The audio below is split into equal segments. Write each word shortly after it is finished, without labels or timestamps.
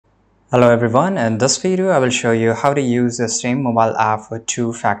Hello everyone, in this video I will show you how to use the Steam mobile app for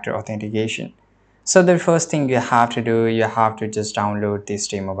two-factor authentication. So the first thing you have to do, you have to just download the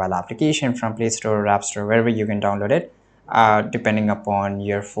Steam mobile application from Play Store or App Store, wherever you can download it, depending upon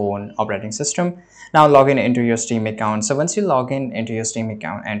your phone operating system. Now log in into your Steam account. So once you log in into your Steam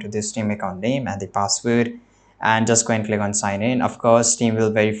account, enter the Steam account name and the password and just go and click on sign in. Of course, Steam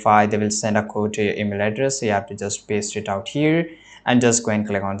will verify, they will send a code to your email address. So you have to just paste it out here and just go and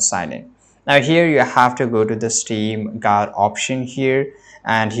click on sign in. Now here you have to go to the Steam guard option here,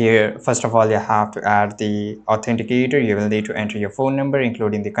 and here first of all you have to add the authenticator. You will need to enter your phone number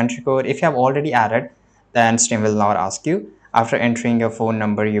including the country code. If you have already added, then Steam will not ask you. After entering your phone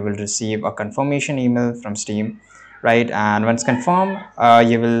number, you will receive a confirmation email from Steam, right? And once confirmed,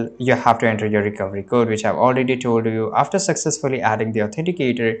 you have to enter your recovery code, which I've already told you. After successfully adding the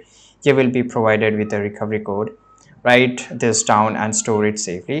authenticator, you will be provided with a recovery code. Write this down and store it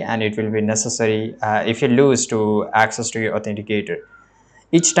safely, and it will be necessary if you lose to access to your authenticator.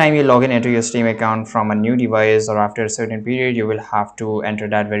 Each time you log in into your Steam account from a new device or after a certain period, you will have to enter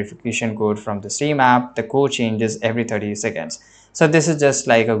that verification code from the Steam app. The code changes every 30 seconds. So this is just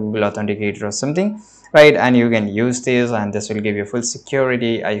like a Google Authenticator or something, right? And you can use this and this will give you full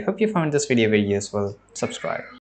security. I hope you found this video very useful. Subscribe.